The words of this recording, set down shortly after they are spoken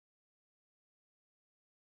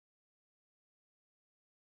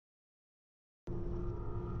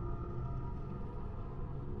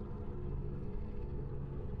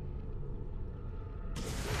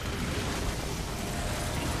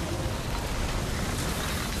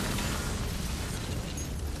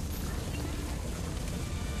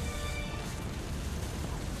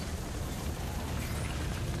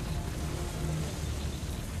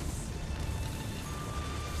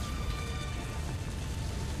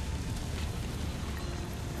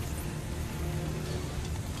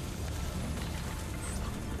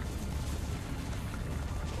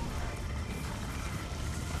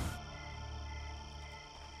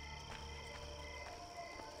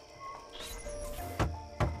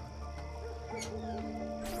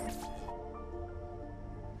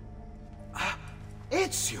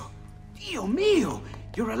Ezio! Dio mio!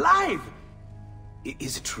 You're alive!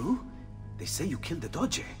 Is it true? They say you killed the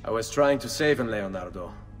Doge. I was trying to save him,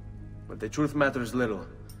 Leonardo. But the truth matters little.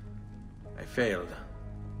 I failed.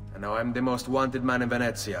 And now I'm the most wanted man in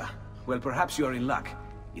Venezia. Well, perhaps you're in luck.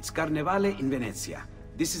 It's Carnevale in Venezia.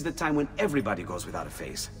 This is the time when everybody goes without a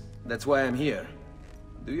face. That's why I'm here.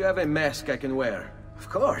 Do you have a mask I can wear? Of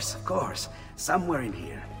course, of course. Somewhere in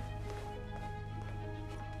here.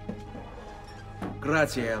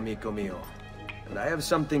 Grazie, amico mio. And I have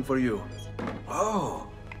something for you. Oh,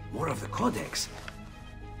 more of the Codex.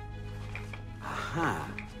 Aha.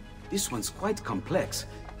 This one's quite complex.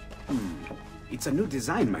 It's a new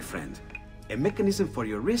design, my friend. A mechanism for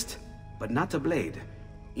your wrist, but not a blade.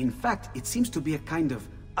 In fact, it seems to be a kind of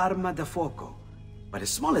arma da fuoco, but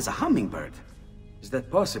as small as a hummingbird. Is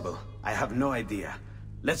that possible? I have no idea.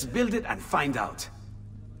 Let's build it and find out.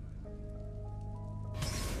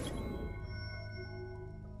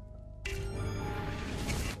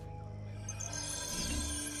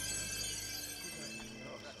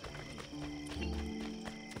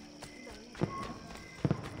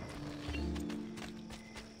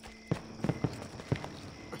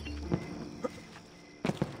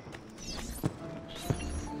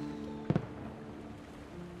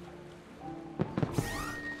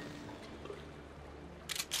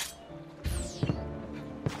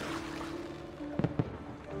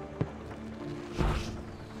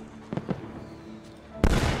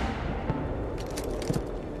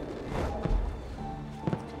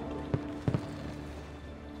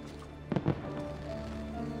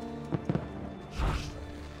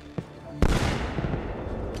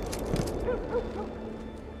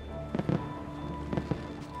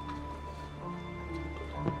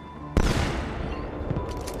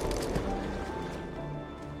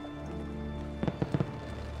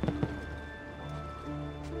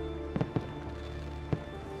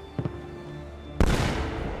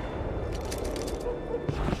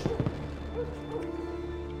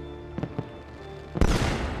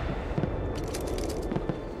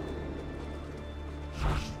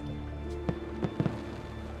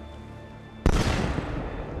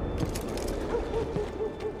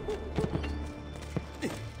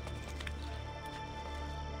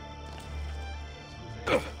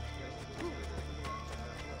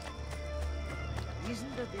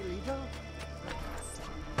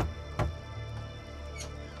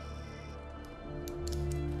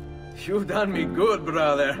 You've done me good,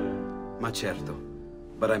 brother. Ma certo.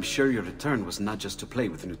 But I'm sure your return was not just to play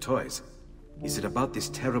with new toys. Is it about this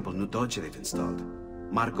terrible new doge they've installed?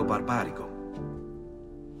 Marco Barbarigo?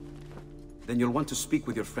 Then you'll want to speak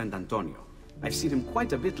with your friend Antonio. I've seen him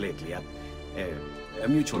quite a bit lately at... a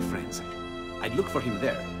mutual friend's. I'd look for him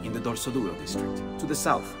there, in the Dorsoduro district. To the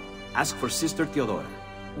south. Ask for Sister Teodora.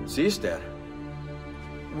 Sister?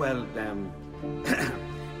 Well,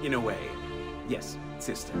 in a way. Yes,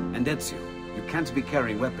 sister. And Ezio, you can't be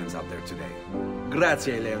carrying weapons out there today.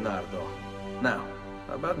 Grazie, Leonardo. Now,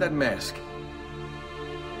 about that mask.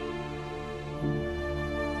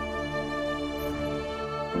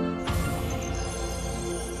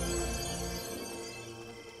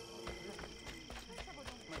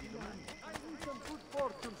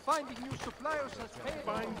 Finding new suppliers has paid.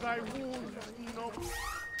 Bind thy wounds, no.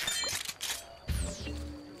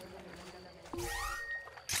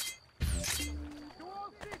 To all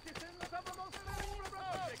citizens of the most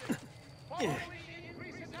republic, following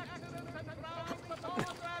increasing accidents and drowning the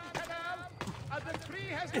Grand Canal, as the tree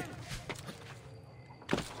has been.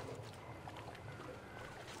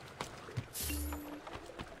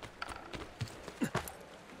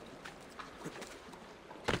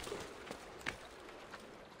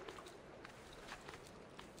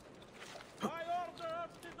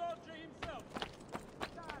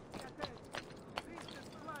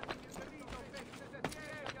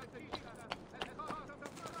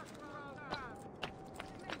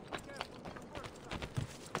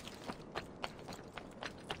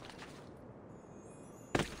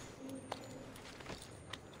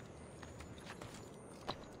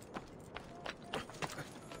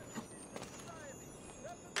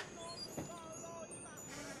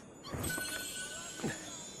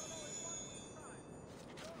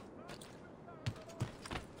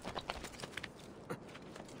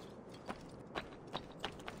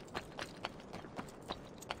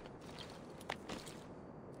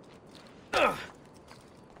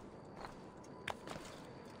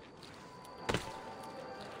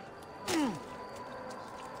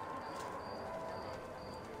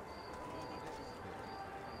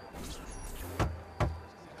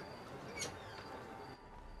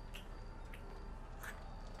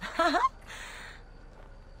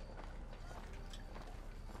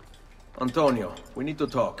 Antonio, we need to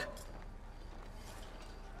talk.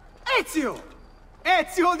 Ezio!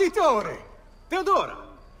 Ezio Auditore! Theodora!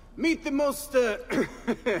 Meet the most,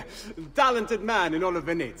 talented man in all of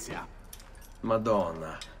Venezia.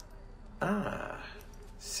 Madonna. Ah,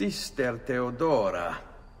 Sister Theodora.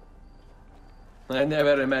 I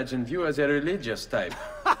never imagined you as a religious type.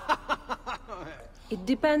 It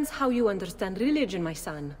depends how you understand religion, my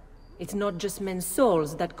son. It's not just men's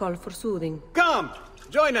souls that call for soothing. Come!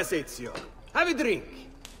 Join us, Ezio. Have a drink.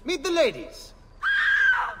 Meet the ladies.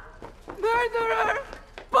 Murderer!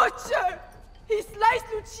 Butcher! He sliced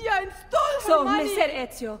Lucia and stole her So, money! Messer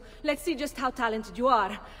Ezio, let's see just how talented you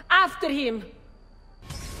are. After him!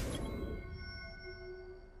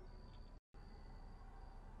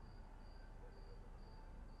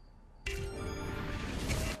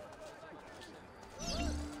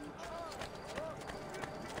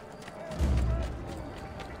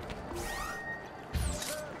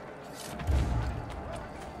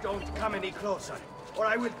 Don't come any closer, or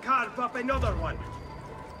I will carve up another one.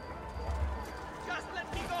 Just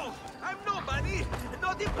let me go! I'm nobody!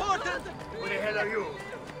 Not important! Who the hell are you?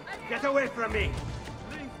 Get away from me!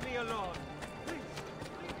 Leave me alone!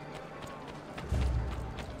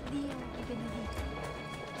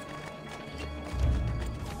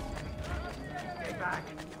 Stay back,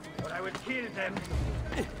 or I will kill them.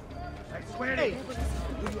 I swear Hey, it.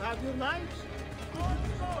 do you have your knives?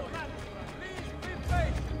 Please be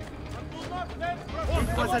patient! And do not let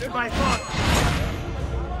It wasn't my fault.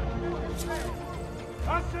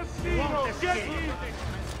 Assassino! Won't Get escape. me!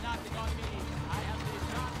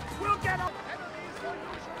 We'll get up! Enemies were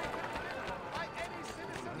usually by any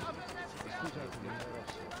citizen of Venezia.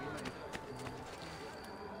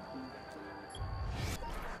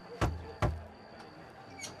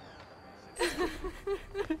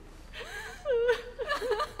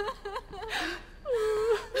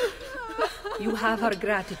 You have our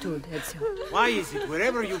gratitude, Ezio. Why is it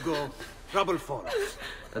wherever you go, trouble follows?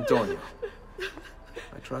 Antonio,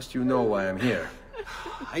 I trust you know why I'm here.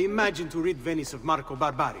 I imagine to rid Venice of Marco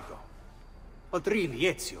Barbarigo. But really,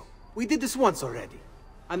 Ezio, we did this once already.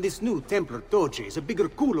 And this new Templar Doge is a bigger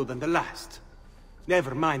culo than the last.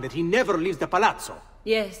 Never mind that he never leaves the palazzo.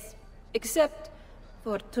 Yes, except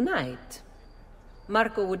for tonight.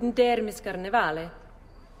 Marco wouldn't dare miss Carnevale.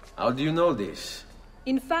 How do you know this?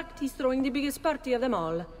 In fact, he's throwing the biggest party of them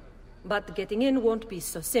all. But getting in won't be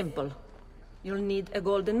so simple. You'll need a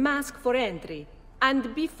golden mask for entry.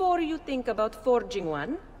 And before you think about forging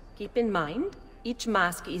one, keep in mind, each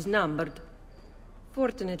mask is numbered.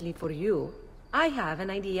 Fortunately for you, I have an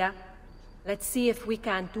idea. Let's see if we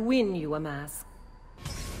can't win you a mask.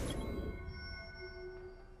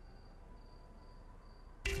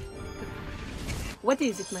 What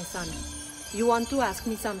is it, my son? You want to ask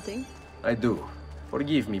me something? I do.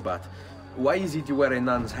 Forgive me, but why is it you wear a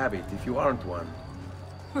nun's habit if you aren't one?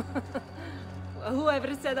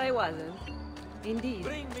 Whoever said I wasn't? Indeed,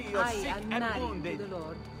 Bring me your I sick am and married wounded. to the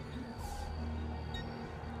Lord.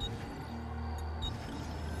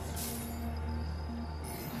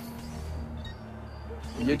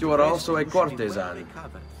 Yet you are also a courtesan.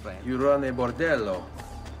 You run a bordello.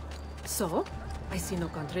 So, I see no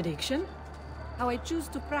contradiction. How I choose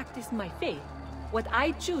to practice my faith, what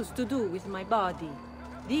I choose to do with my body.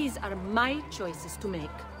 These are my choices to make.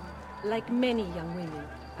 Like many young women,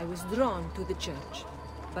 I was drawn to the church,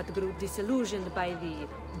 but grew disillusioned by the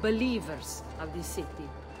believers of this city.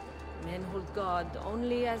 Men hold God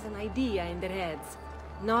only as an idea in their heads,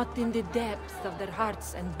 not in the depths of their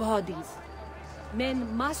hearts and bodies.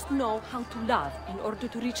 Men must know how to love in order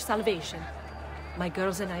to reach salvation. My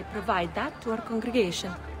girls and I provide that to our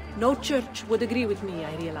congregation. No church would agree with me,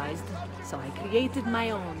 I realized, so I created my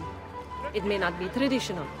own. It may not be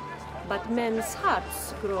traditional, but men's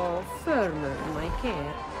hearts grow firmer in my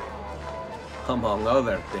care. Among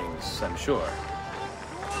other things, I'm sure. To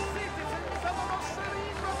all citizens of the most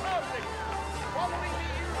serene republic, following the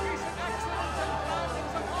increasing accidents and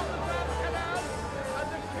drownings upon the Grand Canal, a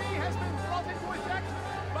decree has been brought into effect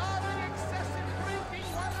barring excessive drinking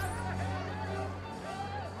while under the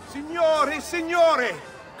Signori, signore!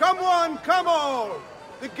 Come on, come on!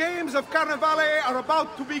 The games of Carnevale are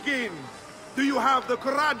about to begin. Do you have the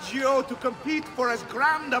coraggio to compete for as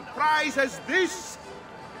grand a prize as this?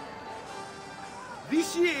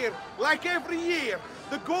 This year, like every year,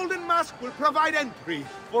 the Golden Mask will provide entry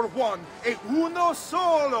for one, e uno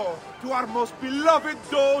solo, to our most beloved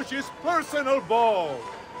Doge's personal ball.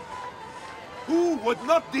 Who would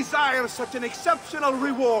not desire such an exceptional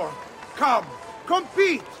reward? Come,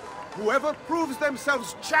 compete! Whoever proves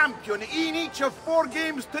themselves champion in each of 4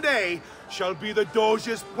 games today shall be the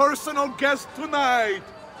Doge's personal guest tonight.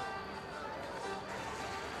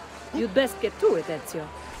 You'd best get to it, Ezio.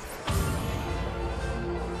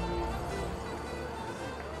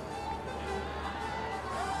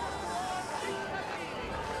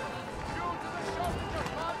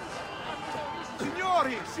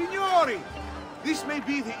 Signori, signori! This may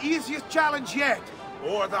be the easiest challenge yet,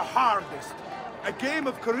 or the hardest. A game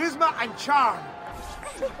of charisma and charm.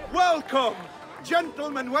 Welcome!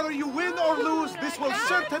 Gentlemen, whether you win or lose, this will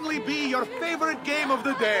certainly be your favorite game of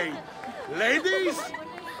the day. Ladies?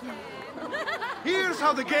 Here's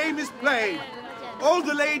how the game is played. All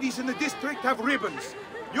the ladies in the district have ribbons.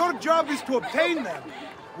 Your job is to obtain them.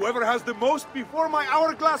 Whoever has the most before my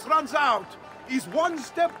hourglass runs out is one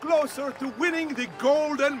step closer to winning the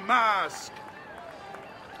golden mask.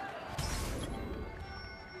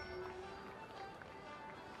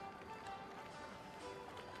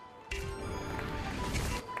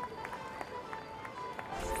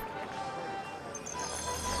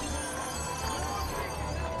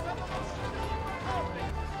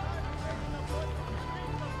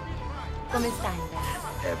 Come stai?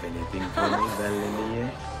 Have anything for me, belle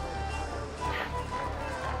mie?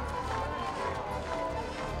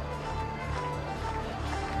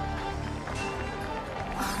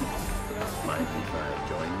 Mind if I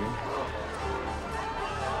join you?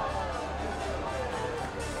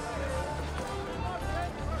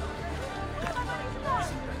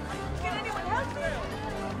 Can anyone help me?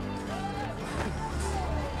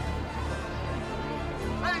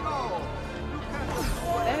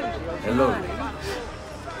 Hello.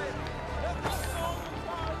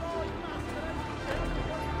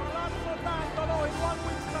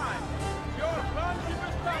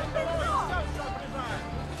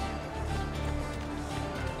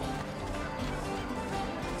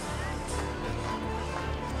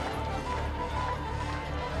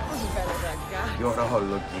 You're all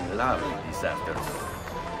looking lovely this afternoon.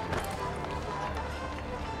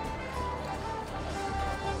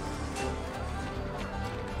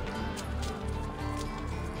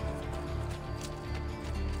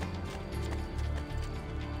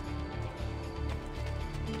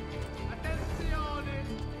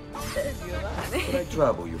 Could I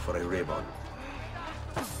trouble you for a ribbon?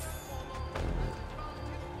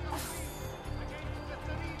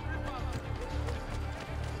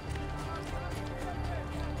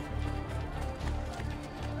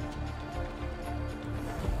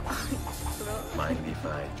 Mind if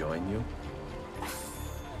I join you?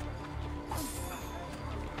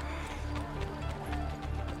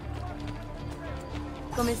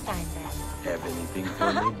 Come stai, bella? Have anything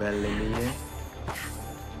for me, belle mie?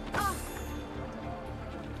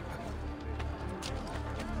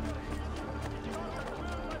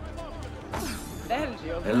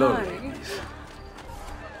 Hello, ladies.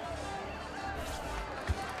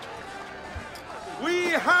 We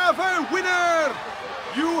have a winner!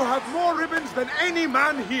 You have more ribbons than any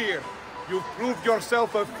man here. You've proved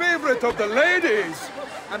yourself a favorite of the ladies,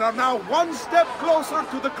 and are now one step closer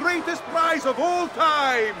to the greatest prize of all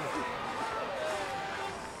time.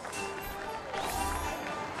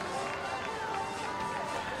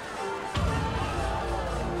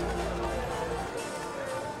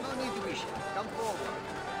 No need to wish. Come forward.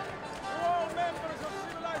 To all members of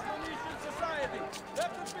civilized Venetian society,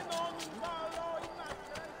 let it be known by law in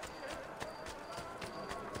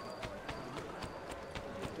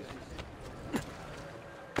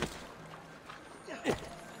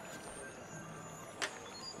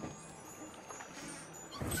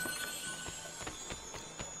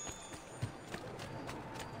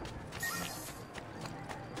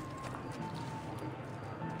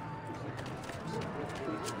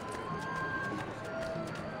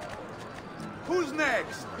Who's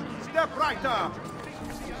next? Step right up.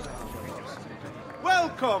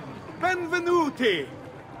 Welcome, benvenuti.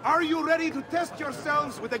 Are you ready to test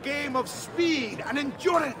yourselves with a game of speed and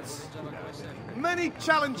endurance? Many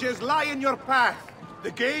challenges lie in your path.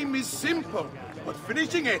 The game is simple, but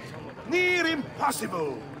finishing it, near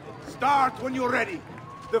impossible. Start when you're ready.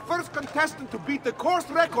 The first contestant to beat the course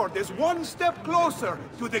record is one step closer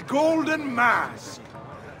to the golden mask.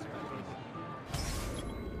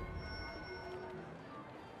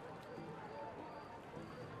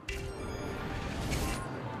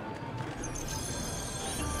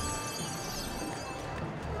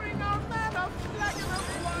 Bring our man a flagon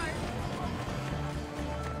of wine!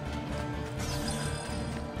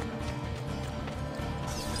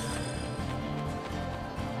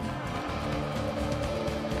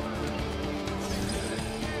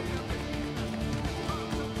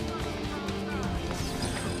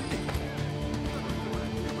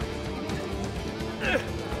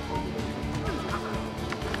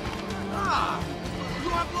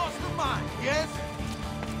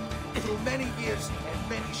 many years and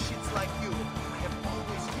many shits like you, I have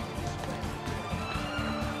always given this plan.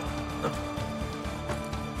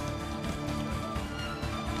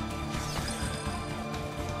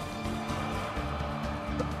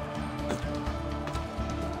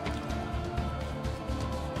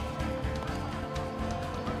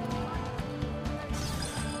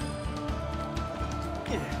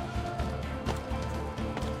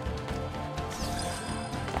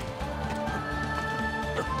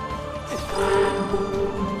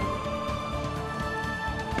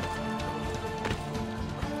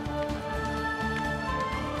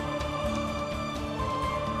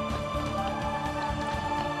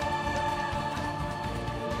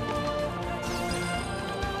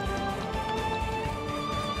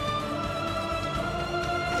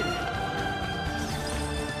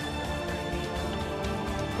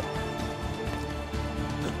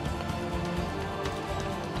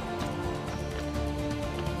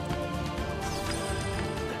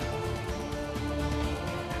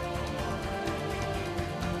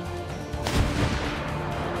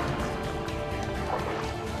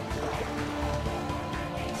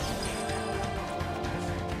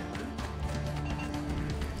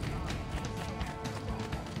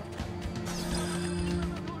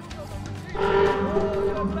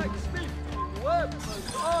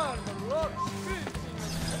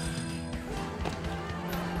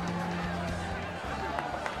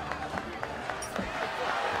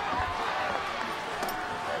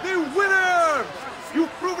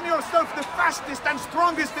 The fastest and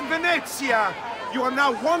strongest in Venezia! You are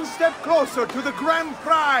now one step closer to the grand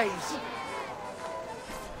prize!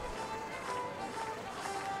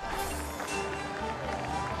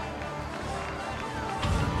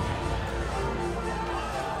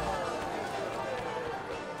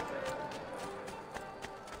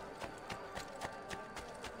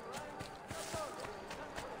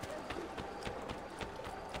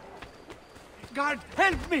 Guard,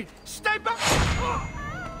 help me! Stay back!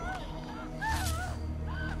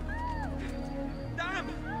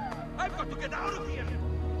 I've got to get out of here!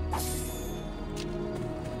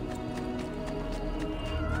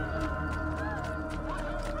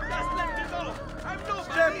 Just let me go! I'm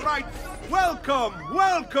nobody! Step right! Welcome!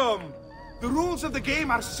 Welcome! The rules of the game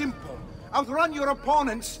are simple. Outrun your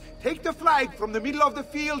opponents, take the flag from the middle of the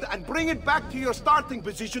field, and bring it back to your starting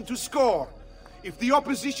position to score. If the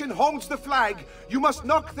opposition holds the flag, you must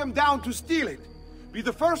knock them down to steal it. Be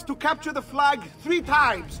the first to capture the flag 3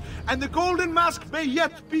 times, and the golden mask may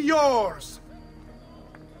yet be yours!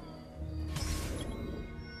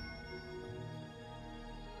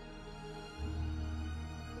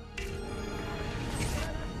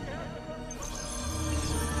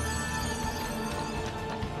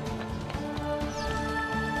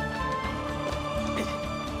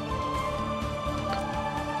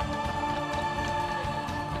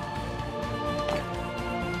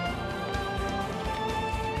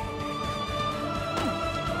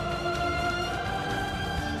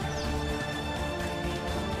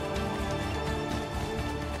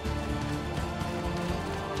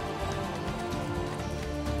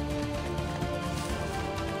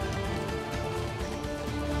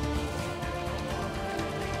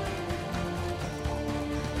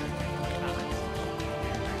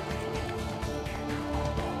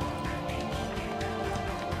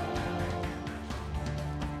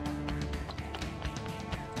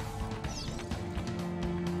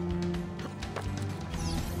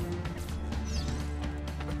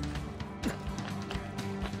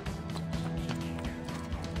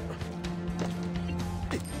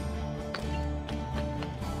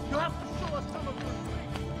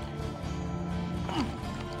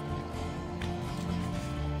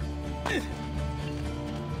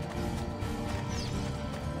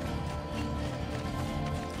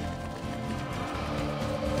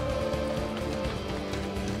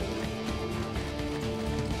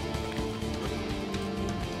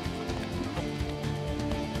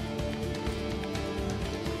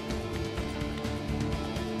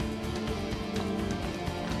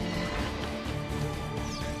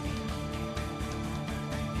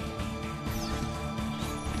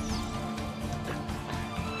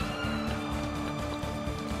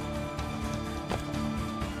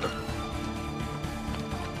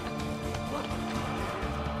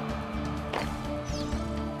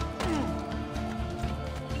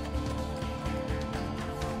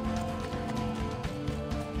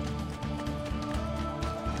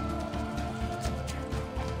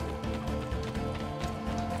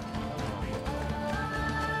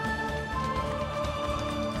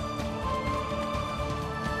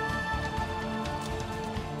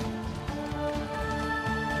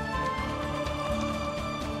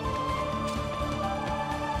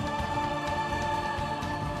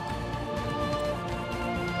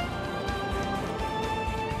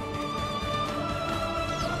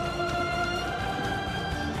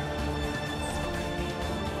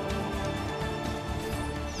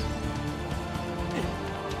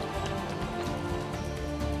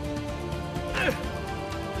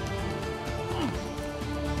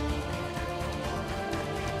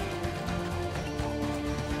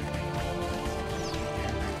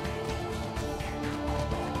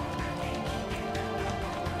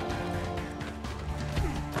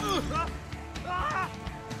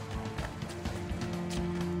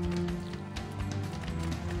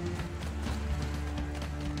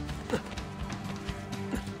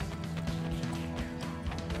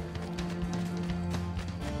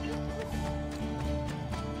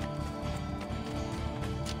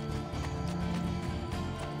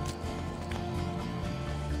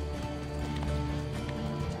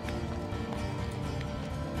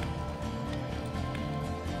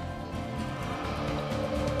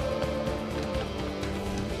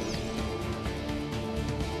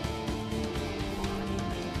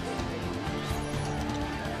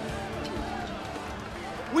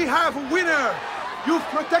 We have a winner! You've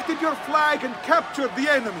protected your flag and captured the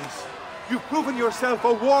enemies. You've proven yourself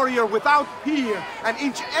a warrior without fear, an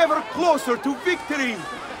inch ever closer to victory!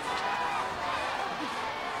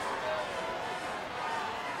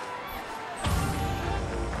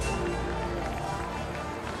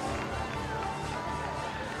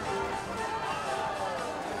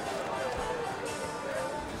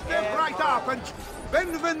 Step right up and...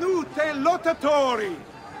 Benvenute lottatori!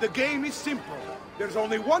 The game is simple. There's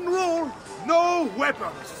only one rule, no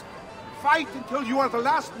weapons. Fight until you are the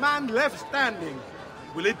last man left standing.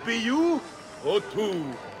 Will it be you or two?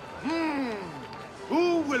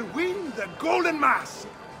 Who will win the Golden Mask?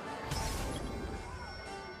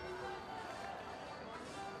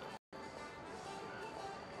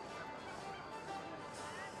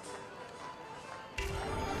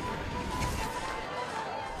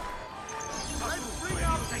 Let's bring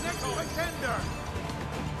out the next contender!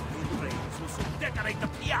 Decorate the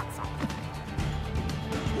piazza!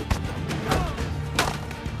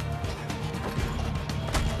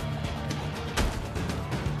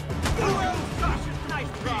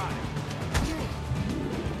 Nice try!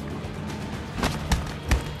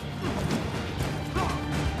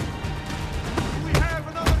 We have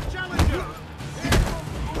another challenger!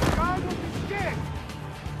 God will be scared!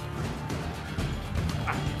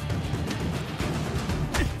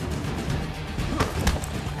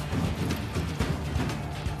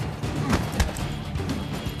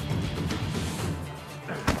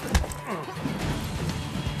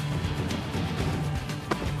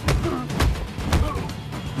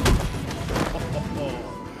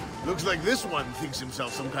 Looks like this one thinks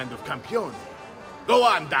himself some kind of campione. Go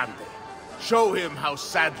on, Dante. Show him how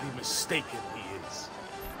sadly mistaken he is.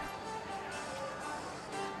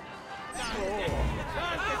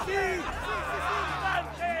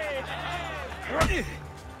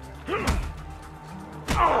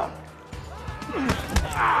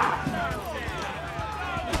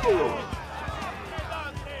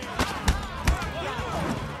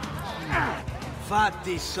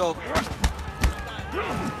 Fatti sopra.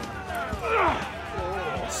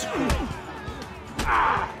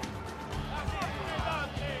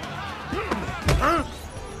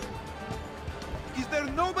 Is there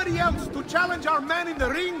nobody else to challenge our man in the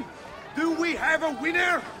ring? Do we have a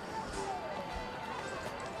winner?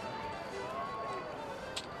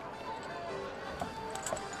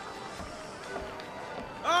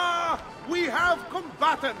 We have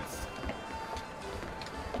combatants!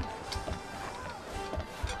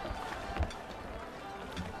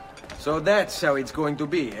 So that's how it's going to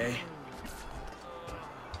be, eh?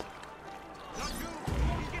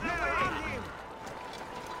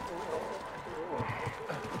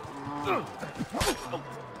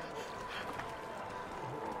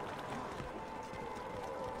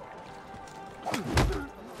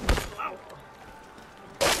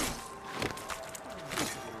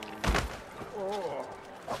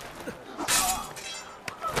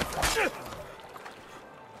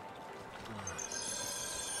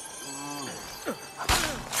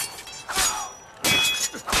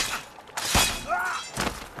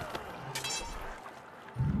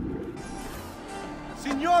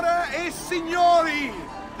 Signore e signori,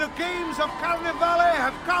 the games of Carnevale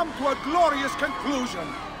have come to a glorious conclusion.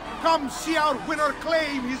 Come see our winner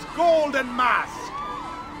claim his golden mask.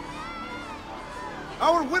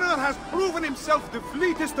 Our winner has proven himself the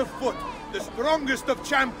fleetest of foot, the strongest of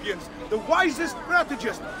champions, the wisest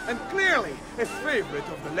strategist, and clearly a favorite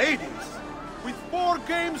of the ladies. With 4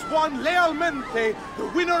 games won lealmente, the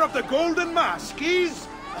winner of the golden mask is...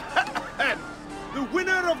 the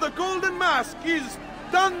winner of the golden mask is...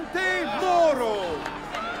 Dante Moro!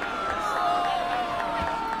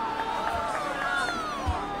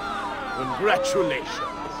 Congratulations.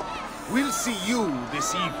 We'll see you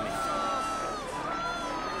this evening.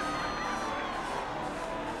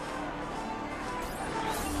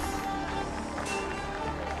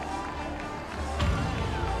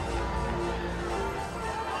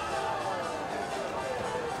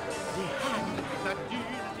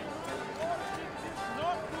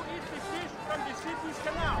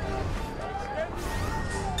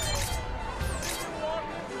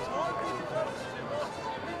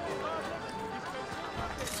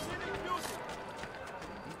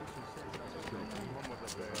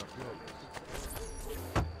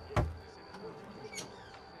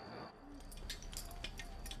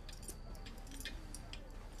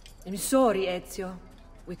 I'm sorry, Ezio.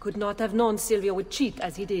 We could not have known Silvio would cheat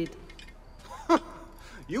as he did.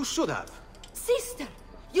 You should have. Sister,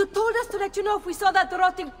 you told us to let you know if we saw that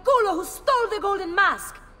rotten culo who stole the golden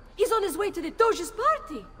mask. He's on his way to the Doge's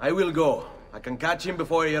party. I will go. I can catch him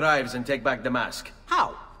before he arrives and take back the mask.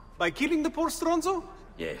 How? By killing the poor Stronzo?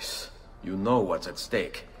 Yes. You know what's at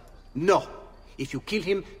stake. No. If you kill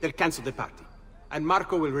him, they'll cancel the party. And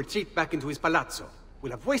Marco will retreat back into his palazzo.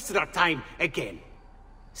 We'll have wasted our time again.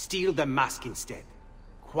 Steal the mask instead.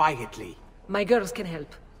 Quietly. My girls can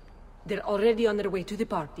help. They're already on their way to the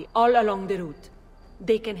party, all along the route.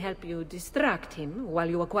 They can help you distract him while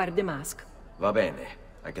you acquire the mask. Va bene.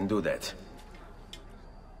 I can do that.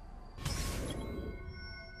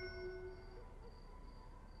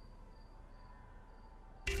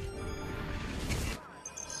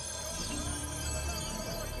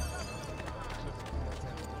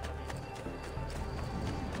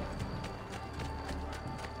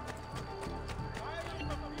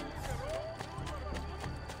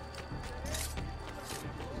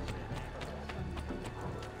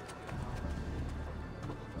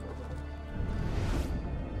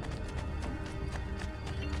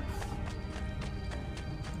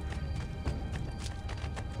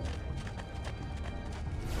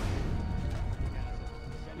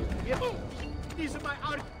 These are my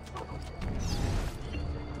art.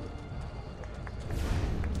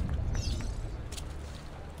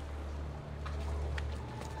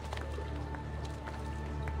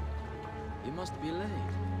 He must be late.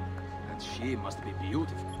 And she must be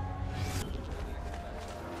beautiful.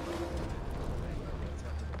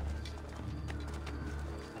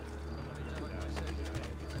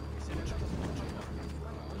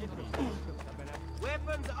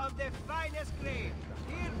 Weapons of the finest grade.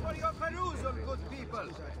 Here for your perusal, good people.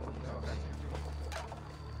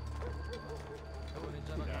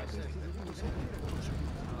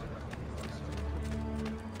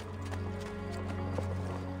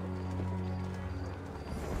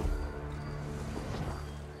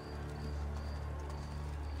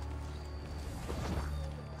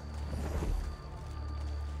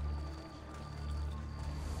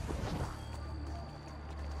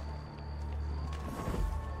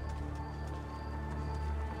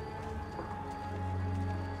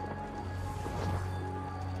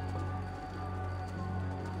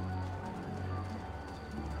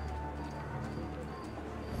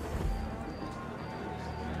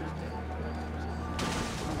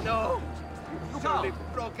 No! Surely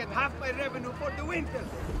broken half my revenue for the winter.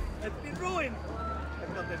 Has been ruined.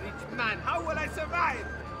 I'm not a rich man. How will I survive?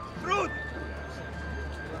 Fruit!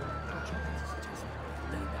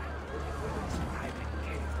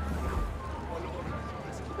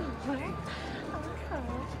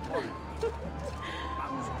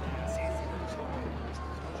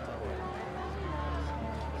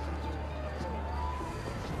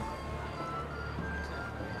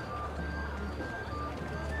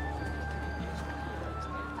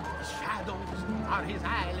 Are his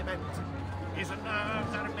element. His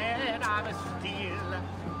nerves are made of steel.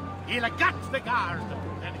 He'll gut the guard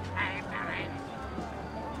and climb their end.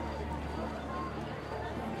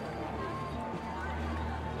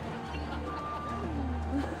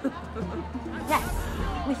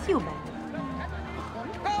 Yes, with you, Ben.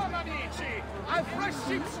 Come, amici! I've fresh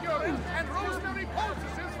sheep's urine and rosemary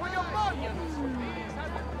poultices for your bunions. These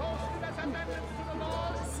have been posted as amendments to the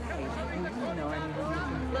laws concerning the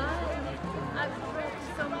I've read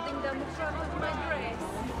something that will trouble my grace.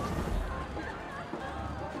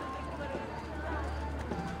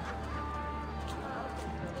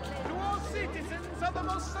 To all citizens of the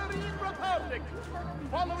most serene republic,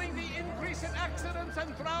 following the increase in accidents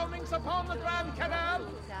and drownings upon the Grand Canal,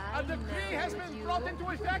 a decree has been brought into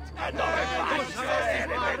effect. And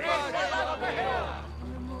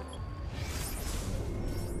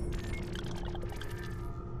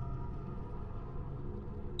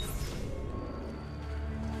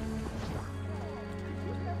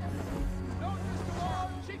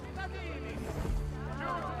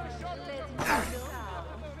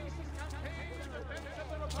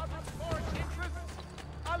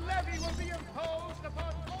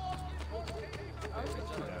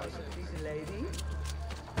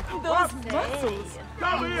Muscles!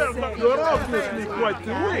 Come here, but you're obviously quite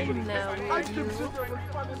weak. I consider it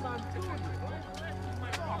funny man too.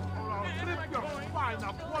 Flip your spine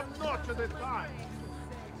up one notch at a time.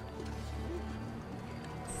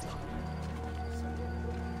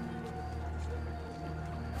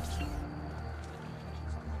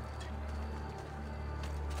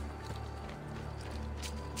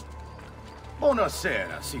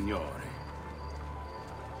 Buonasera, signore.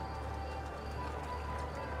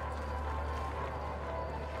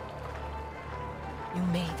 You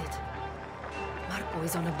made it. Marco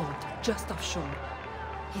is on a boat, just offshore.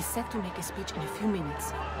 He's set to make a speech in a few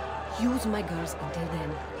minutes. Use my girls until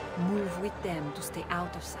then. Move with them to stay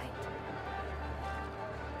out of sight.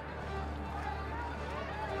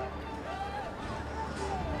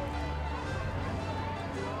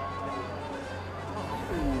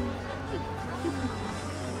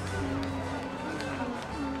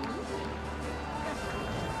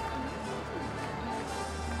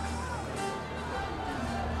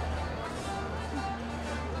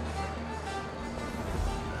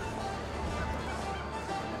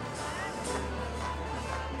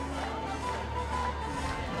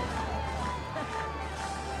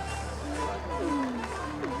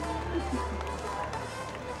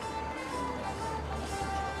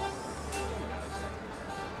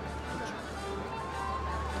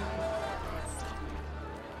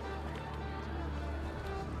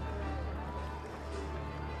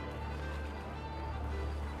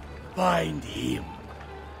 find him.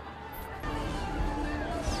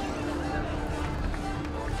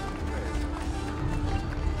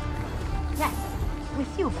 Yes,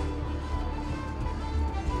 with you, Ben.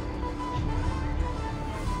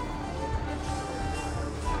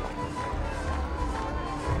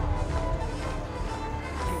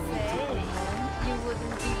 You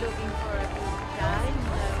wouldn't be looking for a good time,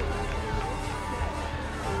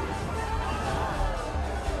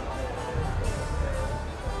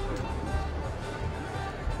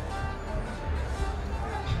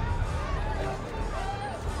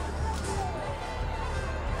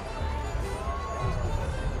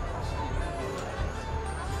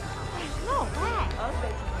 No, Ben. I'll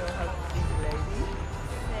bet you know how to sing, lady.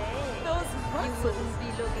 Say, you wouldn't be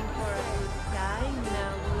looking for a good time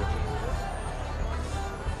now, would you?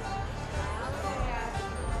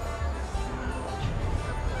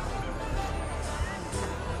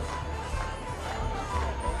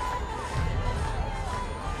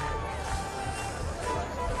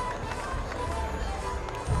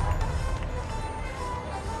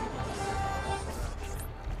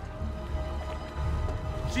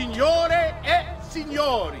 Signore e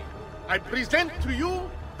signori, I present to you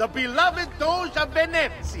the beloved Doge of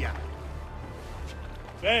Venezia.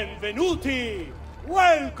 Benvenuti!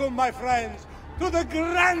 Welcome, my friends, to the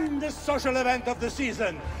grandest social event of the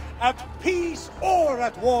season. At peace or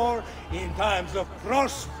at war, in times of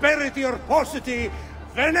prosperity or paucity,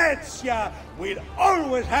 Venezia will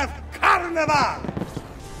always have Carnevale!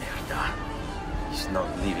 Merda. He's not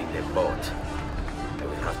leaving the boat. I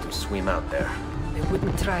will have to swim out there. They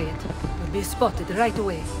wouldn't try it. You'll be spotted right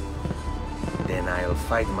away. Then I'll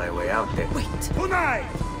fight my way out there. Wait! Tonight,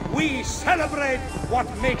 we celebrate what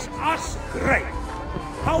makes us great.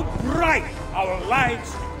 How bright our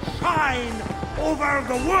lights shine over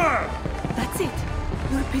the world! That's it!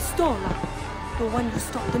 Your pistola. The one you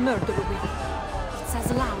stopped the murderer with. It's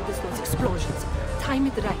as loud as those explosions. Time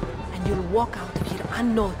it right, and you'll walk out of here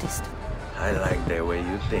unnoticed. I like the way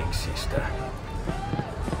you think, sister.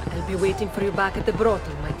 I'll be waiting for you back at the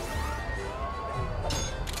brothel, my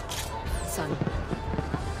son.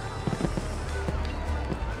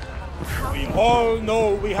 We all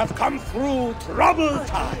know we have come through troubled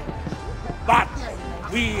times, but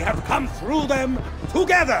we have come through them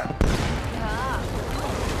together.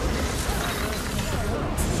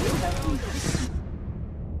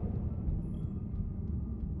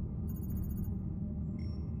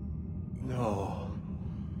 No.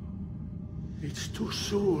 It's too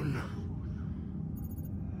soon.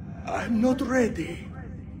 I'm not ready.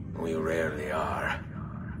 We rarely are.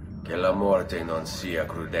 Che la morte non sia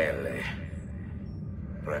crudele.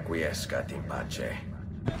 Requiescat in pace.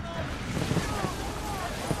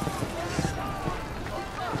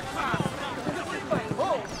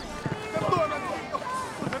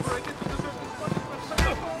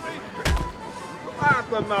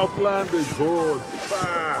 Água na Flanders Road.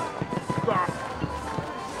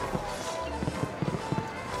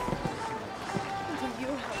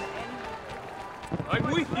 I'm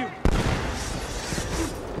with you.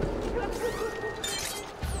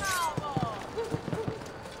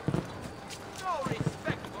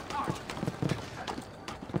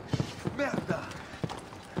 Merda!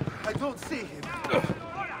 I don't see him.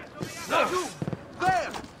 You!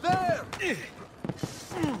 There! There!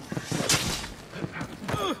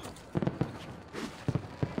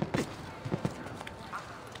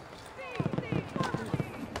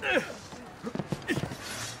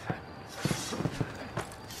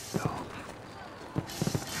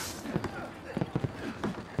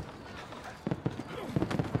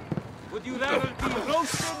 Would you rather be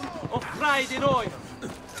roasted or fried in oil?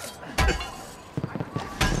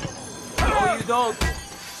 No, you don't.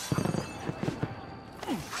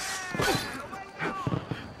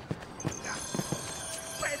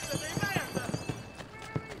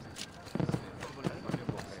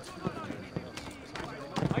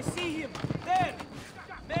 I see him! There!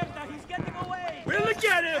 Merda, he's getting away! We'll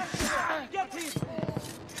get him! Get him!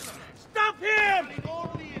 Stop him!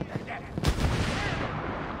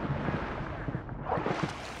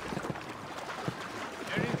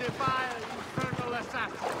 There is a vile, infernal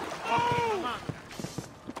assassin. Oh!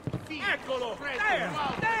 Eccolo! There!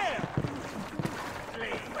 There!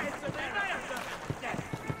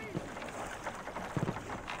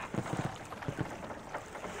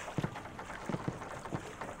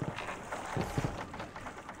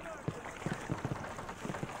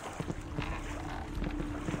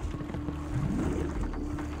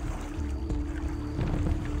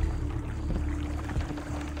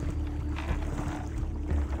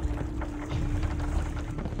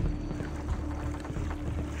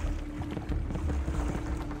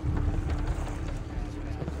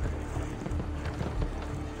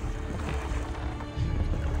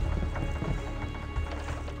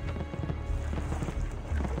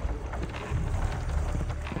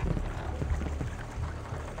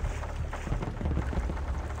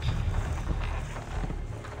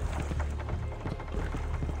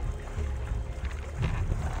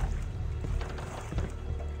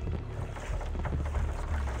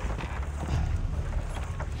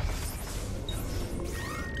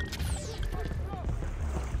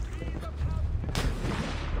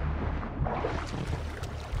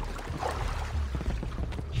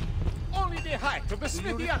 The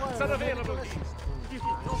smithy acts are available.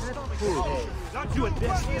 Not you and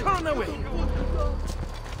this. Turn away.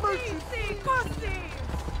 Easy, Cossi!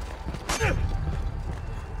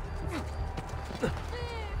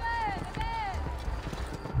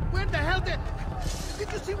 Where the hell did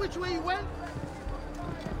you see which way he went?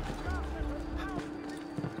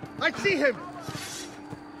 I see him!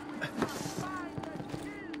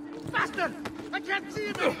 Bastard! I can't see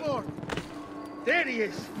him anymore! There he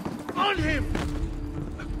is! On him!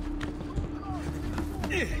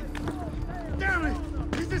 Damn it!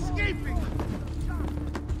 He's escaping!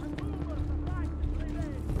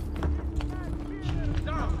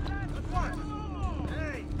 Down! At once!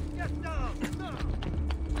 Hey! Get down!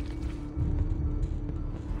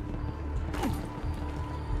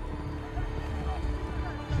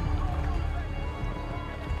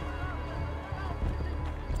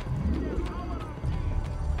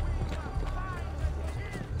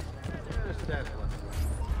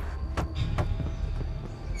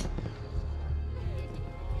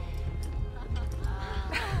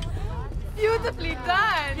 Beautifully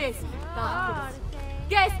done!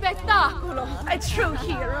 Che spettacolo! A true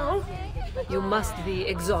hero! You must be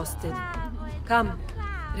exhausted. Come,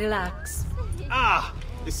 relax. Ah,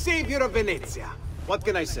 the savior of Venezia. What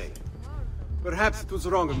can I say? Perhaps it was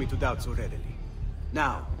wrong of me to doubt so readily.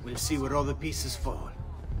 Now, we'll see where all the pieces fall.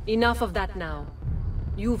 Enough of that now.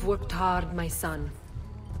 You've worked hard, my son.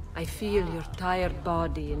 I feel your tired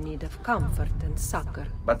body in need of comfort and succor.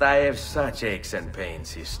 But I have such aches and pains,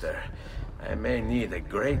 sister. I may need a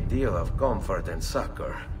great deal of comfort and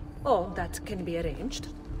succor. Oh, that can be arranged.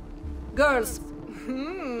 Girls.